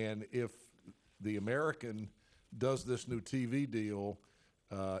 and if the American does this new TV deal,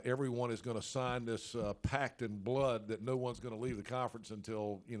 everyone is going to sign this pact in blood that no one's going to leave the conference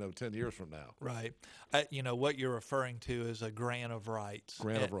until 10 years from now. Right. What you're referring to is a grant of rights.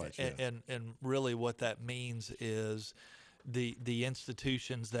 Grant of rights. Yeah. And really, what that means is the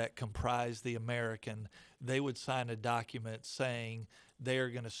institutions that comprise the American, they would sign a document saying they are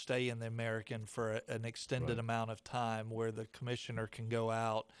going to stay in the American for an extended amount of time, where the commissioner can go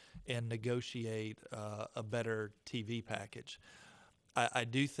out and negotiate a better TV package. I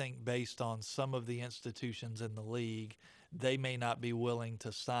do think based on some of the institutions in the league, they may not be willing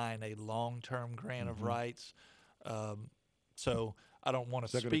to sign a long-term grant of rights. So I don't want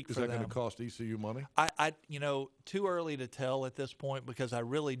to speak for them. Is that them. going to cost ECU money? Too early to tell at this point because I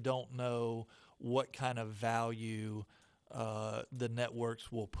really don't know what kind of value the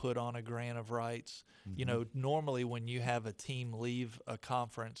networks will put on a grant of rights. Mm-hmm. Normally when you have a team leave a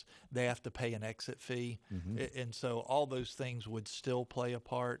conference, they have to pay an exit fee. Mm-hmm. And so all those things would still play a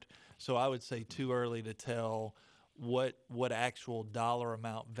part. So I would say too early to tell what actual dollar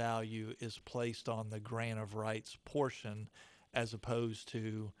amount value is placed on the grant of rights portion as opposed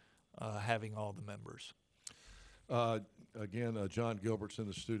to having all the members. Again, John Gilbert's in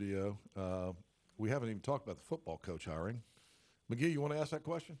the studio. We haven't even talked about the football coach hiring. McGee, you want to ask that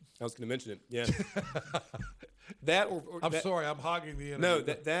question? I was going to mention it. Yeah. I'm sorry, I'm hogging the interview. No,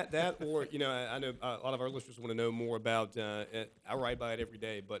 that or I know a lot of our listeners want to know more about. I ride by it every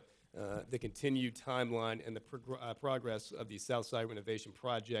day, but the continued timeline and the progress of the Southside renovation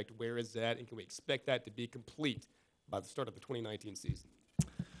project. Where is that, and can we expect that to be complete by the start of the 2019 season?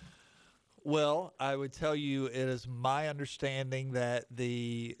 Well, I would tell you it is my understanding that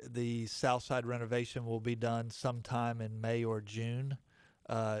the Southside renovation will be done sometime in May or June.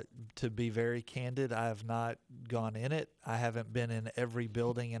 To be very candid, I have not gone in it. I haven't been in every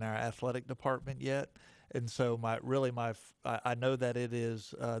building in our athletic department yet. And so I know that it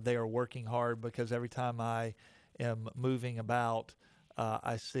is, they are working hard because every time I am moving about,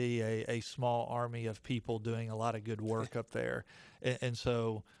 I see a small army of people doing a lot of good work up there. And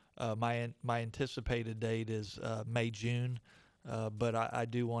so my anticipated date is May, June. But I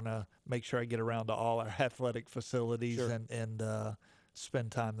do want to make sure I get around to all our athletic facilities and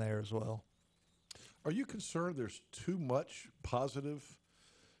spend time there as well. Are you concerned there's too much positive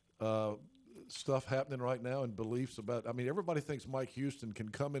stuff happening right now and beliefs about, everybody thinks Mike Houston can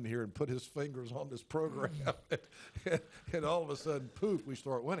come in here and put his fingers on this program and all of a sudden, poof, we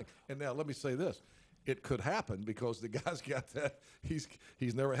start winning. And now let me say this. It could happen because the guy's got that. He's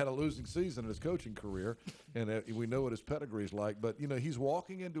never had a losing season in his coaching career, and we know what his pedigree is like. But, he's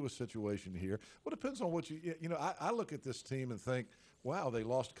walking into a situation here. Well, it depends on what I look at this team and think, wow, they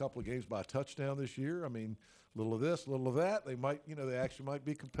lost a couple of games by a touchdown this year. Little of this, little of that. They might, they actually might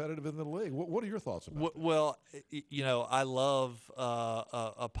be competitive in the league. What are your thoughts about that? Well, I love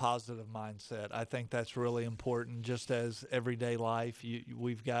a positive mindset. I think that's really important. Just as everyday life,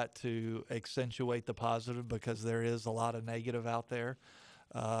 we've got to accentuate the positive because there is a lot of negative out there.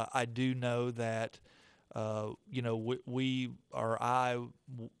 I do know that,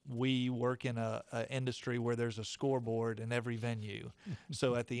 we work in a industry where there's a scoreboard in every venue.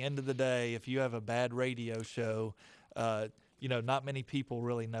 So at the end of the day, if you have a bad radio show, not many people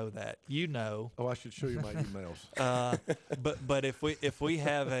really know that. Oh, I should show you my emails. But if we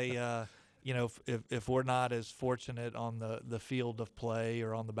have a if we're not as fortunate on the field of play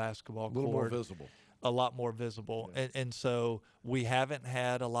or on the basketball court, a little more visible. A lot more visible. Yeah. And so we haven't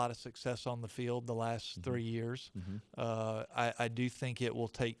had a lot of success on the field the last 3 years. I do think it will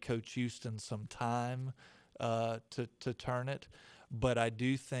take Coach Houston some time to turn it. But I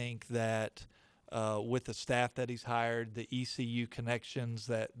do think that with the staff that he's hired, the ECU connections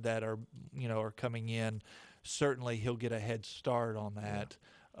that are coming in, certainly he'll get a head start on that.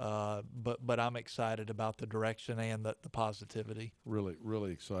 But I'm excited about the direction and the positivity. Really,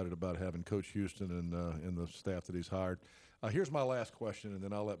 really excited about having Coach Houston and the staff that he's hired. Here's my last question, and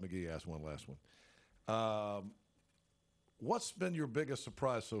then I'll let McGee ask one last one. What's been your biggest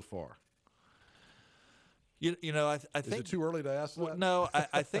surprise so far? I think. Is it too early to ask that? No,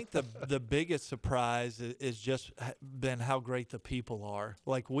 I think the biggest surprise is just been how great the people are.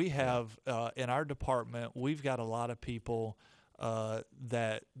 Like we have in our department, we've got a lot of people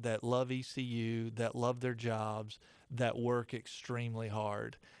that love ECU, that love their jobs, that work extremely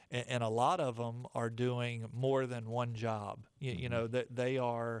hard, and a lot of them are doing more than one job. That they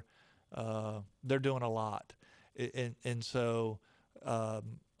are they're doing a lot, and so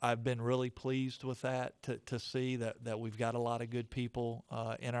I've been really pleased with that to see that we've got a lot of good people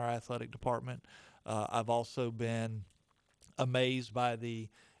in our athletic department. I've also been amazed by the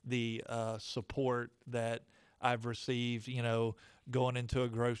support that I've received, going into a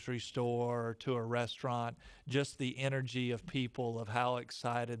grocery store or to a restaurant, just the energy of people, of how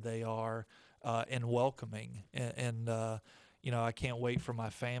excited they are and welcoming. And I can't wait for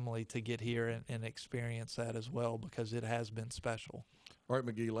my family to get here and experience that as well because it has been special. All right,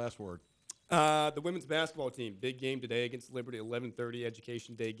 McGee, last word. The women's basketball team, big game today against Liberty, 11:30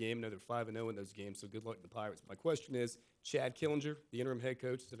 Education Day game. I know they're 5-0 in those games, so good luck to the Pirates. My question is, Chad Killinger, the interim head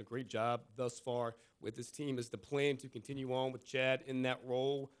coach, has done a great job thus far with this team. Is the plan to continue on with Chad in that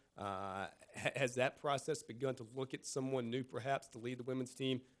role? Has that process begun to look at someone new perhaps to lead the women's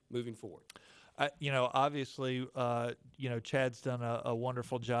team moving forward? Obviously, Chad's done a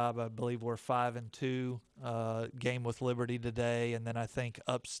wonderful job. I believe we're 5-2. Game with Liberty today, and then I think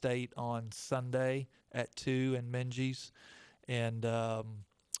Upstate on Sunday at 2 in Minges, and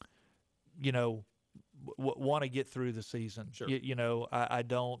want to get through the season. Sure. I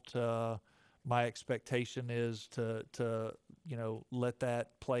don't. My expectation is to let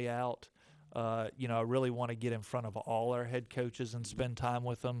that play out. I really want to get in front of all our head coaches and spend time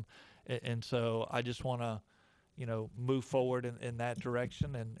with them. And so I just want to, move forward in that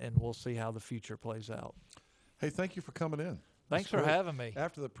direction, and we'll see how the future plays out. Hey, thank you for coming in. Thanks for having me.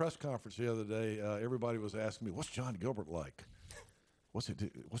 After the press conference the other day, everybody was asking me, what's John Gilbert like? What's it do?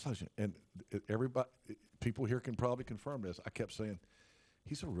 What's that? And people here can probably confirm this. I kept saying,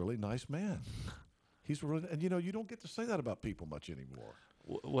 he's a really nice man. He's really, and you don't get to say that about people much anymore.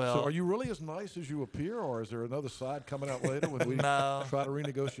 Well, so are you really as nice as you appear, or is there another side coming out later when we try to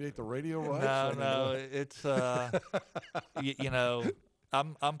renegotiate the radio rights? No, it's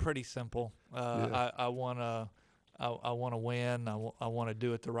I'm pretty simple. I want to win. I want to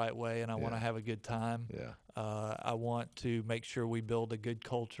do it the right way, and I want to have a good time. Yeah. I want to make sure we build a good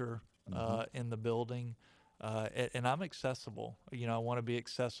culture in the building, and I'm accessible. I want to be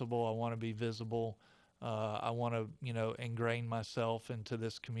accessible. I want to be visible. I want to, ingrain myself into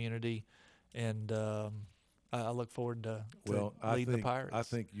this community, and I look forward to lead the Pirates. I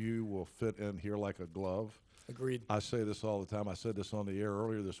think you will fit in here like a glove. Agreed. I say this all the time. I said this on the air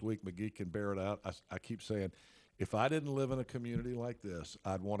earlier this week. McGee can bear it out. I keep saying, if I didn't live in a community like this,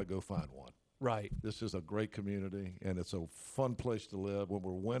 I'd want to go find one. Right. This is a great community, and it's a fun place to live. When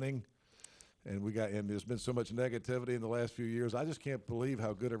we're winning, and there's been so much negativity in the last few years, I just can't believe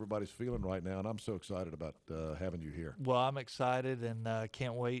how good everybody's feeling right now, and I'm so excited about having you here. Well, I'm excited and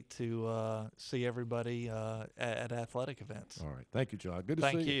can't wait to see everybody at athletic events. All right. Thank you, John. Good to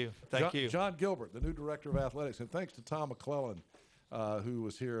see you. Thank you. John Gilbert, the new director of athletics, and thanks to Tom McClellan, who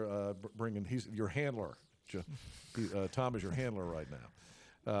was here he's your handler. Tom is your handler right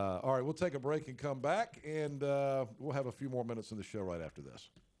now. All right, we'll take a break and come back, and we'll have a few more minutes in the show right after this.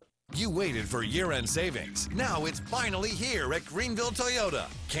 You waited for year-end savings. Now it's finally here at Greenville Toyota.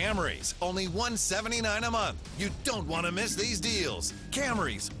 Camrys, only $179 a month. You don't want to miss these deals.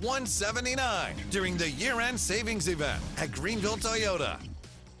 Camrys, $179 during the year-end savings event at Greenville Toyota.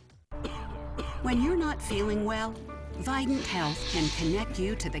 When you're not feeling well, Vidant Health can connect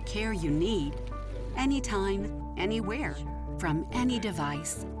you to the care you need anytime, anywhere, from any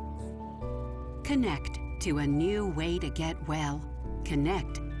device. Connect to a new way to get well.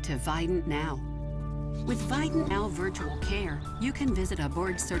 Connect to Vidant Now. With Vidant Now Virtual Care, you can visit a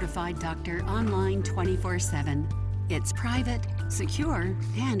board-certified doctor online 24/7. It's private, secure,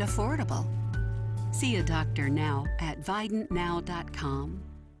 and affordable. See a doctor now at VidantNow.com.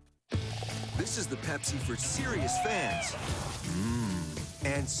 This is the Pepsi for serious fans.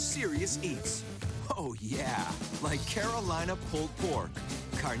 And serious eats. Oh yeah, like Carolina pulled pork,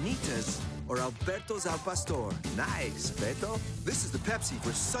 carnitas, or Alberto's al pastor. Nice, Beto. This is the Pepsi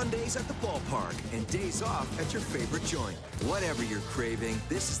for Sundays at the ballpark and days off at your favorite joint. Whatever you're craving,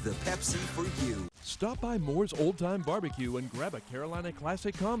 this is the Pepsi for you. Stop by Moore's Old Time Barbecue and grab a Carolina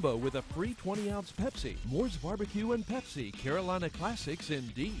Classic combo with a free 20-ounce Pepsi. Moore's Barbecue and Pepsi, Carolina Classics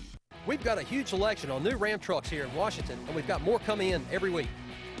indeed. We've got a huge selection on new Ram trucks here in Washington, and we've got more coming in every week.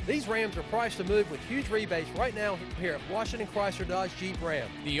 These Rams are priced to move with huge rebates right now here at Washington Chrysler Dodge Jeep Ram.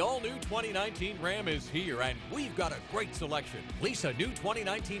 The all-new 2019 Ram is here, and we've got a great selection. Lease a new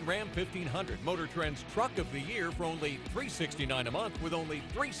 2019 Ram 1500 Motor Trend's Truck of the Year for only $369 a month with only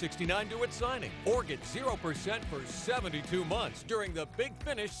 $369 due at signing. Or get 0% for 72 months during the Big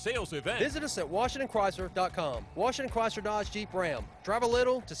Finish sales event. Visit us at WashingtonChrysler.com. Washington Chrysler Dodge Jeep Ram. Drive a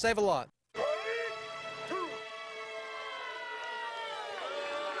little to save a lot.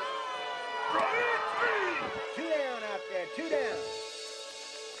 Two down out there, two down.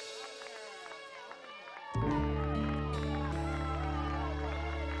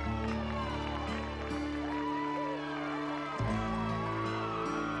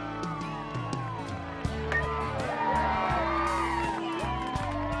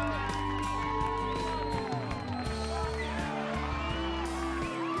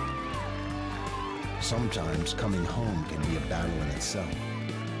 Sometimes coming home can be a battle in itself.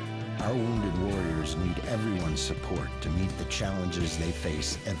 Our wounded warriors need everyone's support to meet the challenges they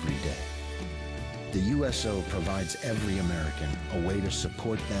face every day. The USO provides every American a way to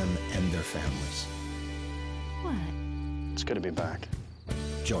support them and their families. What? It's good to be back.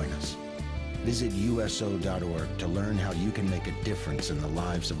 Join us. Visit USO.org to learn how you can make a difference in the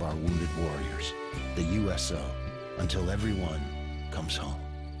lives of our wounded warriors. The USO, until everyone comes home.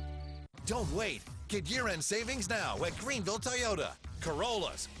 Don't wait. Get year-end savings now at Greenville Toyota.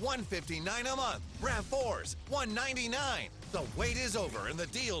 Corollas, $159 a month. RAV4s, $199. The wait is over and the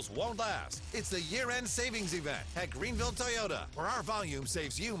deals won't last. It's the year-end savings event at Greenville Toyota, where our volume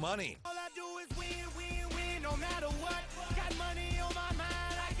saves you money. All I do is win, win, win, no matter what. Got money on my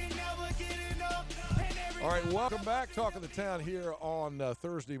mind, I can never get enough. All right, welcome back. Talk of the Town here on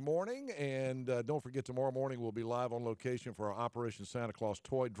Thursday morning. And don't forget, tomorrow morning we'll be live on location for our Operation Santa Claus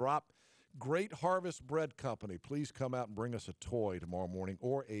Toy Drop. Great Harvest Bread Company. Please come out and bring us a toy tomorrow morning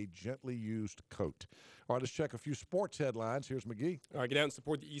or a gently used coat. All right, let's check a few sports headlines. Here's McGee. All right, get out and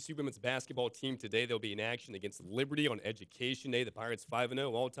support the ECU women's basketball team today. They'll be in action against Liberty on Education Day. The Pirates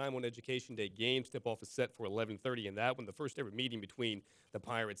 5-0 all-time on Education Day games. Tip-off is set for 11:30 in that one, the first ever meeting between the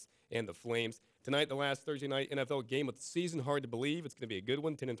Pirates and the Flames. Tonight, the last Thursday night NFL game of the season. Hard to believe. It's going to be a good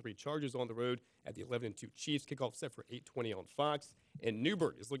one. 10-3 Chargers on the road at the 11-2 Chiefs. Kickoff set for 8:20 on Fox. And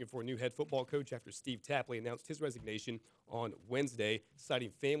Newburgh is looking for a new head football coach after Steve Tapley announced his resignation on Wednesday,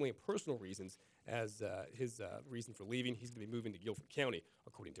 citing family and personal reasons as his reason for leaving. He's going to be moving to Guilford County,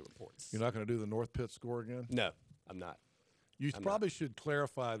 according to reports. You're not going to do the North Pitt score again? No, I'm not. You probably should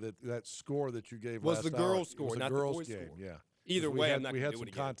clarify that score that you gave was last the girls' hour. score, It was not the girls' boys' game. score. Yeah. Either way, I'm not we going had to do some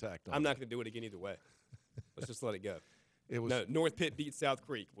it again. contact on I'm it. not going to do it again either way. Let's just let it go. It was no, North Pitt beat South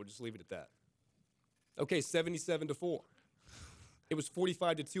Creek. We'll just leave it at that. Okay, 77-4. It was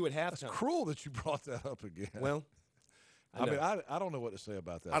 45-2 at halftime. It's cruel that you brought that up again. Well, I mean, I don't know what to say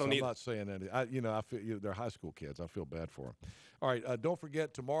about that. I don't so either. I'm not saying anything. I feel they're high school kids. I feel bad for them. All right, don't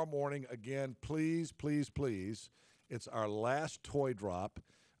forget tomorrow morning again. Please, please, please. It's our last toy drop.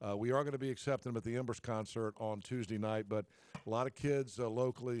 We are going to be accepting them at the Embers concert on Tuesday night, but a lot of kids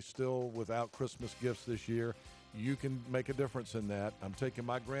locally still without Christmas gifts this year. You can make a difference in that. I'm taking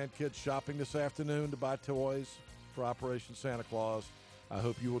my grandkids shopping this afternoon to buy toys for Operation Santa Claus. I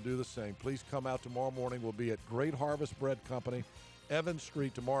hope you will do the same. Please come out tomorrow morning. We'll be at Great Harvest Bread Company, Evans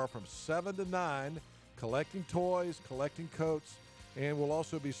Street, tomorrow from 7 to 9, collecting toys, collecting coats, and we'll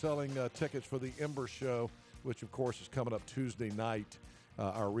also be selling tickets for the Ember Show, which, of course, is coming up Tuesday night,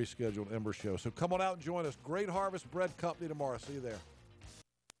 our rescheduled Ember Show. So come on out and join us. Great Harvest Bread Company tomorrow. See you there.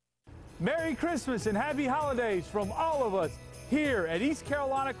 Merry Christmas and Happy Holidays from all of us here at East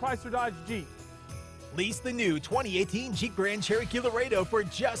Carolina Chrysler Dodge Jeep. Lease the new 2018 Jeep Grand Cherokee Laredo for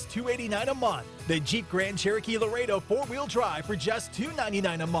just $289 a month. The Jeep Grand Cherokee Laredo 4-wheel drive for just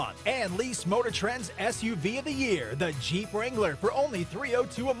 $299 a month. And lease Motor Trend's SUV of the year, the Jeep Wrangler, for only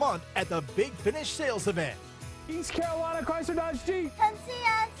 $302 a month at the Big Finish sales event. East Carolina Chrysler Dodge Jeep. Come see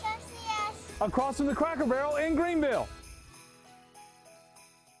us, come see us. Across from the Cracker Barrel in Greenville.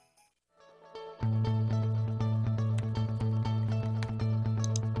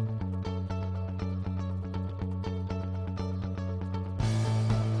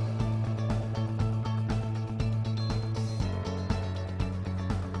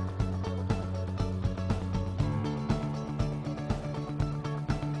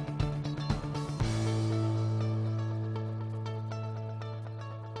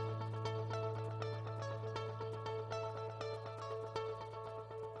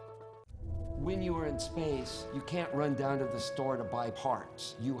 When you are in space, you can't run down to the store to buy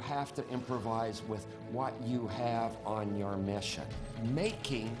parts. You have to improvise with what you have on your mission.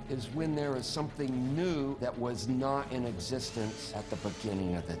 Making is when there is something new that was not in existence at the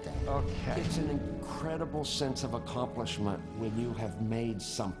beginning of the day. Okay. It's an incredible sense of accomplishment when you have made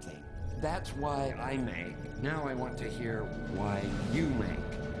something. That's why I make. Now I want to hear why you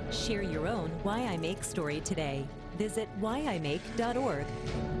make. Share your own Why I Make story today. Visit whyimake.org.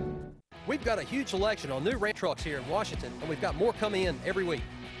 We've got a huge selection on new Ram trucks here in Washington, and we've got more coming in every week.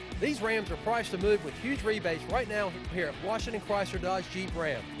 These Rams are priced to move with huge rebates right now here at Washington Chrysler Dodge Jeep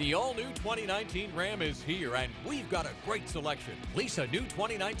Ram. The all-new 2019 Ram is here, and we've got a great selection. Lease a new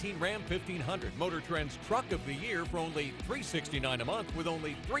 2019 Ram 1500, Motor Trend's Truck of the Year, for only $369 a month, with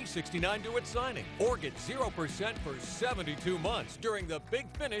only $369 due at signing. Or get 0% for 72 months during the Big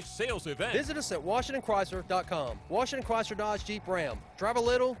Finish sales event. Visit us at WashingtonChrysler.com. Washington Chrysler Dodge Jeep Ram. Drive a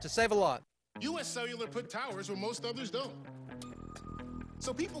little to save a lot. U.S. Cellular put towers where most others don't.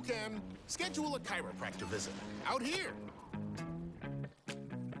 So people can schedule a chiropractor visit out here.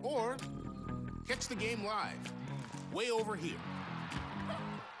 Or catch the game live, way over here.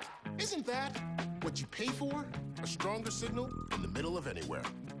 Isn't that what you pay for? A stronger signal in the middle of anywhere.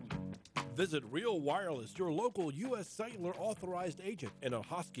 Visit Real Wireless, your local U.S. Cellular authorized agent in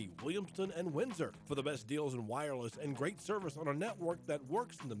Ahoskie, Williamston, and Windsor for the best deals in wireless and great service on a network that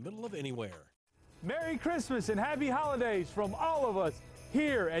works in the middle of anywhere. Merry Christmas and Happy Holidays from all of us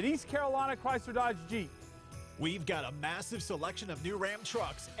here at East Carolina Chrysler Dodge Jeep. We've got a massive selection of new Ram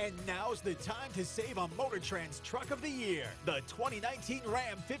trucks, and now's the time to save on Motor Trend's Truck of the Year, the 2019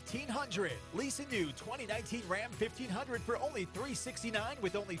 Ram 1500. Lease a new 2019 Ram 1500 for only $369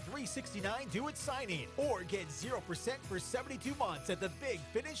 with only $369 due at signing, or get 0% for 72 months at the Big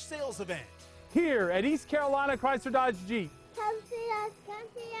Finish sales event. Here at East Carolina Chrysler Dodge Jeep. Come see us, come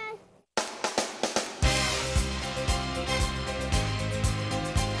see us.